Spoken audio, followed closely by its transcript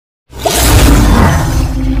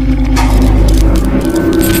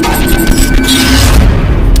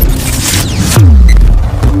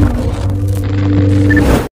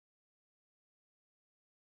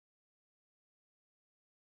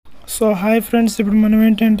So hi friends, ఇప్పుడు మనం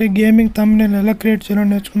ఏంటంటే గేమింగ్ థంబ్నెయిల్ ఎలా క్రియేట్ చేయాలో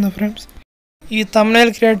నేర్చుకుందాం ఫ్రెండ్స్. ఈ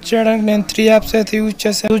థంబ్నెయిల్ క్రియేట్ చేయడానికి నేను 3 యాప్స్ అయితే యూజ్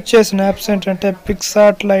చేసిన యాప్స్ ఏంటంటే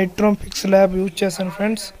పిక్సార్ట్, లైట్రూమ్, పిక్స్ల్యాబ్ యూజ్ చేశాను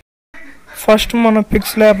ఫ్రెండ్స్. ఫస్ట్ మనం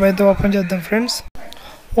పిక్స్ల్యాబ్ అయితే ఓపెన్ చేద్దాం ఫ్రెండ్స్.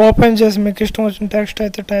 ఓపెన్ చేసి మీకు ఇష్టం వచ్చిన టెక్స్ట్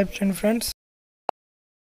అయితే టైప్ చేయండి ఫ్రెండ్స్.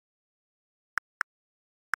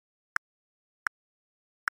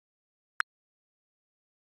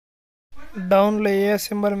 డౌన్లో ఏ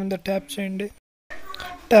సింబల్ మీద ట్యాప్ చేయండి.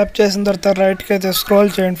 ట్యాప్ చేసిన తర్వాత రైట్కి అయితే స్క్రోల్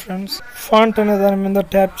చేయండి ఫ్రెండ్స్. ఫాంట్ అనే దాని మీద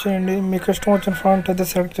ట్యాప్ చేయండి. మీకు ఇష్టం వచ్చిన ఫాంట్ అయితే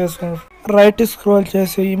సెలెక్ట్ చేసుకోండి. రైట్ స్క్రోల్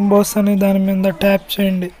చేసి ఇంబోస్ అనే దాని మీద ట్యాప్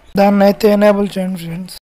చేయండి. దాన్ని అయితే ఎనేబుల్ చేయండి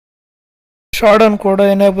ఫ్రెండ్స్. షాడోని కూడా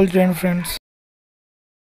ఎనేబుల్ చేయండి ఫ్రెండ్స్.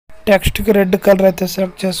 టెక్స్ట్కి రెడ్ కలర్ అయితే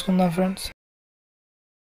సెలెక్ట్ చేసుకుందాం ఫ్రెండ్స్.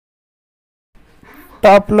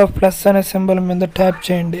 టాప్లో ప్లస్ అనే సింబల్ మీద ట్యాప్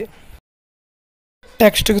చేయండి.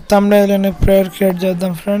 టెక్స్ట్కి థంబ్నెయిల్ అనే ప్రేయర్ క్రియేట్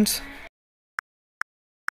చేద్దాం ఫ్రెండ్స్.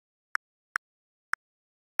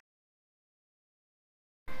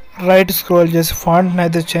 రైట్ స్క్రోల్ చేసి ఫాంట్ని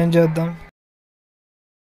అయితే చేంజ్ చేద్దాం.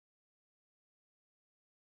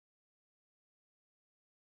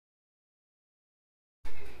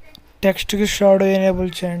 టెక్స్ట్కి షాడో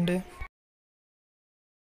ఎనేబుల్ చేయండి.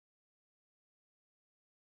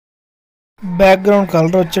 బ్యాక్గ్రౌండ్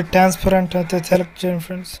కలర్ వచ్చి ట్రాన్స్పరెంట్ అయితే సెలెక్ట్ చేయండి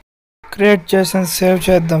ఫ్రెండ్స్. క్రియేట్ చేసి సేవ్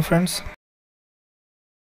చేద్దాం ఫ్రెండ్స్.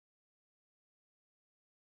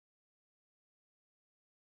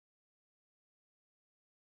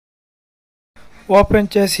 ఓపెన్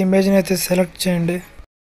చేసి ఇమేజ్ని అయితే సెలెక్ట్ చేయండి.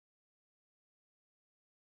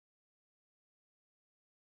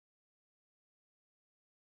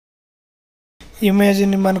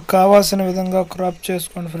 ఇమేజ్ని మనకు కావాల్సిన విధంగా క్రాప్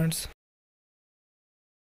చేసుకోండి ఫ్రెండ్స్.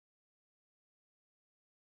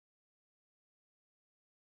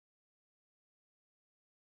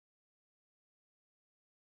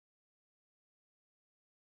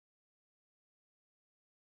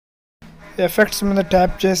 ఎఫెక్ట్స్ మీద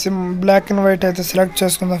ట్యాప్ చేసి బ్లాక్ అండ్ వైట్ అయితే సెలెక్ట్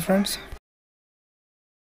చేసుకుందాం ఫ్రెండ్స్.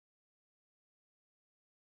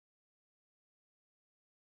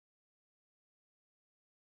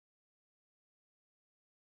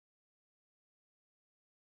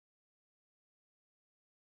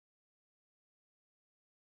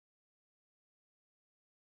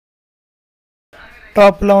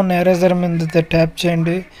 టాప్లో ఉన్న ఎరేజర్ మీద ట్యాప్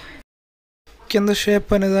చేయండి. కింద షేప్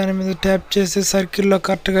అనే దాని మీద ట్యాప్ చేసి సర్కిల్లో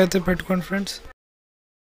కరెక్ట్గా అయితే పెట్టుకోండి ఫ్రెండ్స్.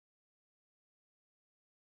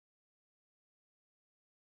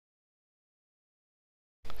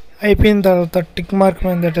 అయిపోయిన తర్వాత టిక్ మార్క్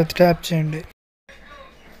మీద ట్యాప్ చేయండి.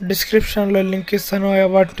 డిస్క్రిప్షన్లో లింక్ ఇస్తాను,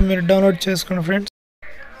 వాటిని మీరు డౌన్లోడ్ చేసుకోండి ఫ్రెండ్స్.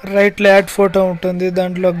 రైట్లో యాడ్ ఫోటో ఉంటుంది,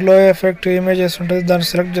 దాంట్లో గ్లో ఎఫెక్ట్ ఇమేజెస్ ఉంటుంది,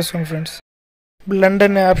 దాన్ని సెలెక్ట్ చేసుకోండి ఫ్రెండ్స్. బ్లెండ్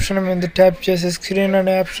అనే ఆప్షన్ మీద ట్యాప్ చేసి స్క్రీన్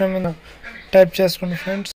అనే ఆప్షన్ మీద ట్యాప్ చేసుకోండి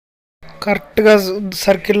ఫ్రెండ్స్. కరెక్ట్గా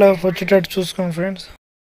సర్కిల్లో వచ్చేటట్టు చూసుకోండి ఫ్రెండ్స్.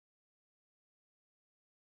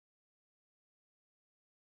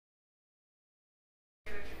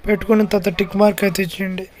 పెట్టుకున్న తర్వాత టిక్ మార్క్ అయితే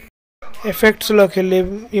ఇచ్చేయండి. ఎఫెక్ట్స్లోకి వెళ్ళి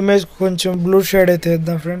ఇమేజ్ కొంచెం బ్లూ షేడ్ అయితే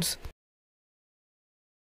ఇద్దాం ఫ్రెండ్స్.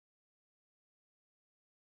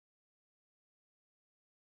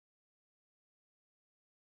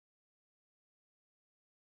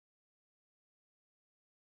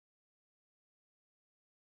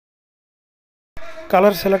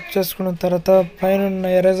 కలర్ సెలెక్ట్ చేసుకున్న తర్వాత పైన ఉన్న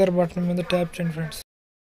ఎరేజర్ బటన్ మీద ట్యాప్ చేయండి ఫ్రెండ్స్.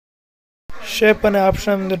 షేప్ అనే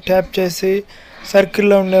ఆప్షన్ మీద ట్యాప్ చేసి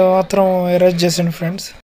సర్కిల్లో ఉండే మాత్రం ఎరేజ్ చేయండి ఫ్రెండ్స్.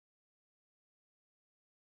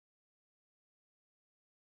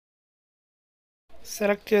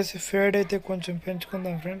 సెలెక్ట్ చేసి ఫేడ్ అయితే కొంచెం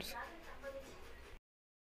పెంచుకుందాం ఫ్రెండ్స్.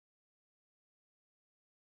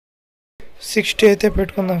 60 అయితే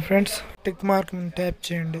పెట్టుకుందాం ఫ్రెండ్స్. టిక్ మార్క్ మీద ట్యాప్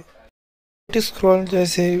చేయండి. స్క్రోల్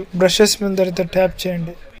చేసి బ్రషెస్ మీద అయితే ట్యాప్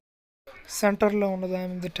చేయండి. సెంటర్లో ఉన్న దాని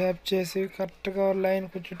మీద ట్యాప్ చేసి కరెక్ట్గా లైన్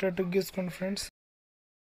వచ్చేటట్టు గీసుకోండి ఫ్రెండ్స్.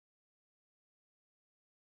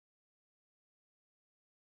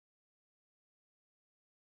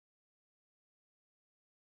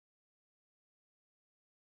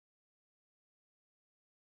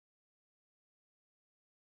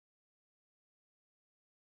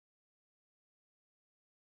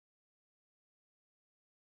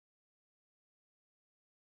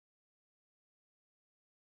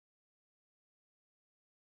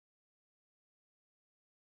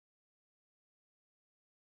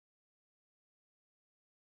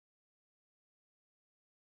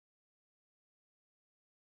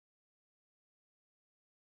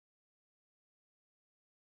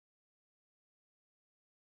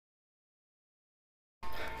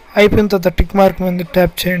 అయిపోయిన తర్వాత టిక్ మార్క్ మీద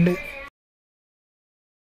ట్యాప్ చేయండి.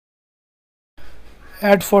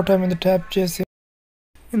 యాడ్ ఫోటో మీద ట్యాప్ చేసి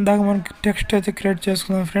ఇందాక మనకి టెక్స్ట్ అయితే క్రియేట్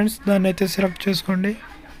చేసుకుందాం ఫ్రెండ్స్. దాన్ని అయితే సెలెక్ట్ చేసుకోండి.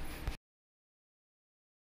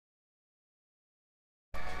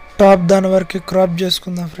 టాప్ దాని వరకు క్రాప్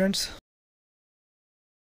చేసుకుందాం ఫ్రెండ్స్.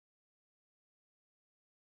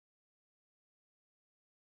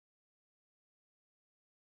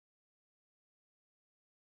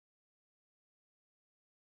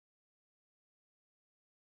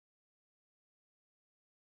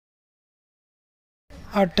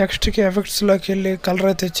 ఆ టెక్స్ట్కి ఎఫెక్ట్స్లోకి వెళ్ళి కలర్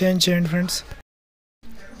అయితే చేంజ్ చేయండి ఫ్రెండ్స్.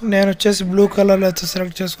 నేను వచ్చేసి బ్లూ కలర్లో అయితే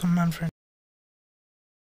సెలెక్ట్ చేసుకున్నాను ఫ్రెండ్స్.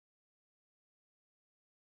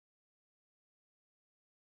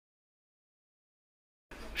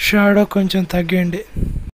 షాడో కొంచెం తగ్గిండి.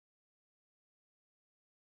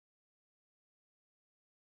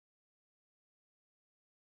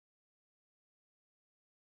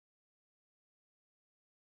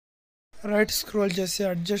 రైట్ స్క్రోల్ చేసి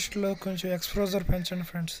అడ్జస్ట్లో కొంచెం ఎక్స్పోజర్ పెంచండి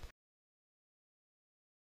ఫ్రెండ్స్.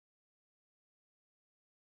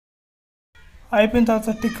 అయిపోయిన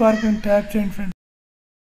తర్వాత టిక్ మార్క్ మీద ట్యాప్ చేయండి ఫ్రెండ్స్.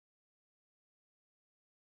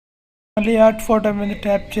 మళ్ళీ యాడ్ ఫోటో మీద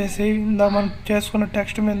ట్యాప్ చేసి ఇందా మనం చేసుకున్న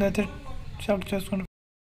టెక్స్ట్ మీద అయితే సెలెక్ట్ చేసుకోండి.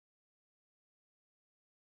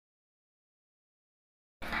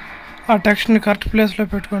 ఆ టెక్స్ట్ని కరెక్ట్ ప్లేస్లో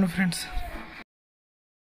పెట్టుకోండి ఫ్రెండ్స్.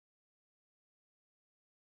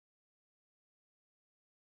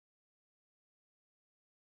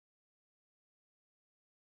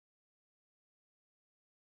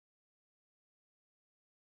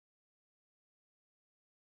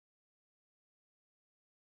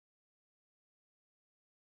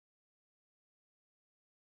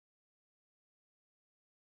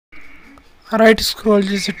 రైట్ స్క్రోల్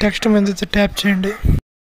చేసి టెక్స్ట్ మీద అయితే ట్యాప్ చేయండి.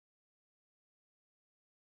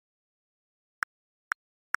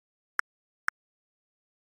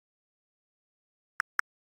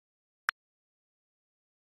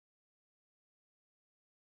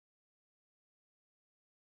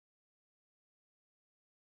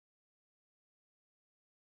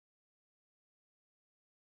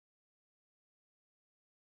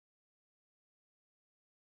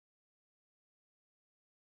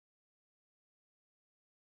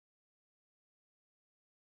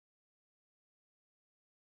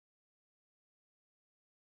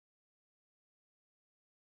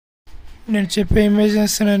 నేను చెప్పే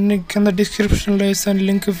ఇమేజెస్ అన్ని కింద డిస్క్రిప్షన్లో వేసాను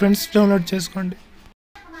లింక్ ఫ్రెండ్స్, డౌన్లోడ్ చేసుకోండి.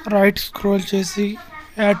 రైట్ స్క్రోల్ చేసి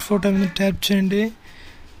యాడ్ ఫోటో మీద ట్యాప్ చేయండి.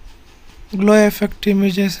 గ్లో ఎఫెక్ట్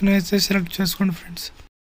ఇమేజెస్ అయితే సెలెక్ట్ చేసుకోండి ఫ్రెండ్స్.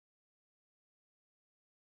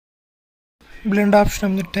 బ్లెండ్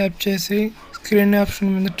ఆప్షన్ మీద ట్యాప్ చేసి స్క్రీన్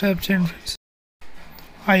ఆప్షన్ మీద ట్యాప్ చేయండి ఫ్రెండ్స్.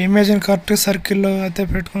 ఆ ఇమేజ్ని కరెక్ట్ సర్కిల్లో అయితే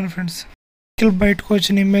పెట్టుకోండి ఫ్రెండ్స్. సర్కిల్ బయటకు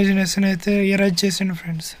వచ్చిన ఇమేజ్ని అయితే ఎరేజ్ చేసిండు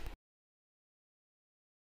ఫ్రెండ్స్.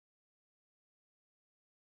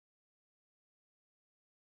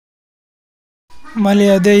 మళ్ళీ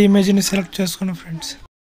అదే ఇమేజ్ని సెలెక్ట్ చేసుకోండి ఫ్రెండ్స్.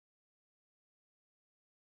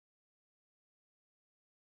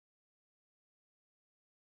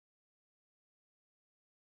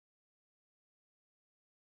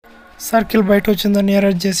 సర్కిల్ బయట వచ్చిందని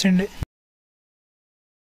ఎరేజ్ చేసిండి.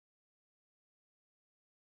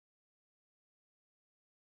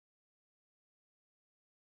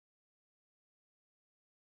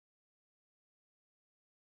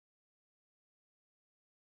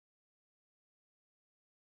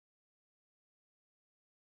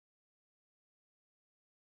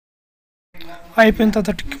 అయిపోయిన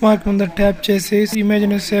తర్వాత టిక్ మార్క్ మీద ట్యాప్ చేసి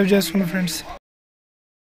ఇమేజ్ని సేవ్ చేసుకోండి ఫ్రెండ్స్.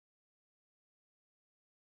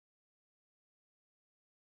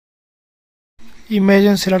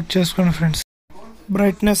 ఇమేజ్ని సెలెక్ట్ చేసుకోండి ఫ్రెండ్స్.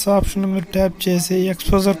 బ్రైట్నెస్ ఆప్షన్ మీద ట్యాప్ చేసి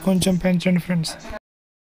ఎక్స్పోజర్ కొంచెం పెంచండి ఫ్రెండ్స్.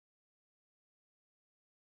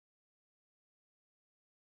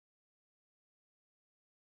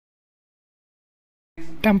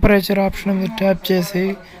 టెంపరేచర్ ఆప్షన్ మీద ట్యాప్ చేసి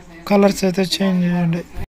కలర్స్ అయితే చేంజ్ చేయండి.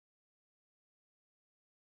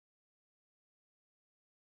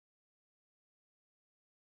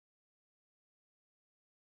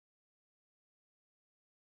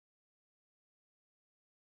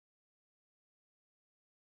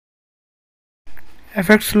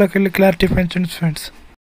 ఎఫెక్ట్స్లోకి వెళ్ళి క్లారిటీ పెంచండి ఫ్రెండ్స్.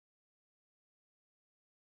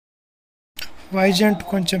 వైజెంట్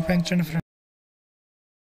కొంచెం పెంచండి ఫ్రెండ్స్.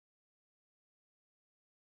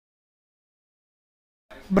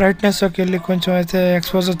 బ్రైట్నెస్లోకి వెళ్ళి కొంచెం అయితే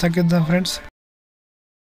exposure తగ్గిద్దాం friends.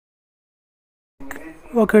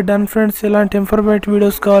 Okay done friends. ఇలాంటి ఇన్ఫర్మేటివ్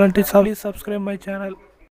వీడియోస్ కావాలంటే subscribe my channel.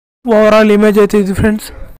 Overall image అయితే ఇది friends.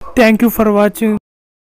 Thank you for watching.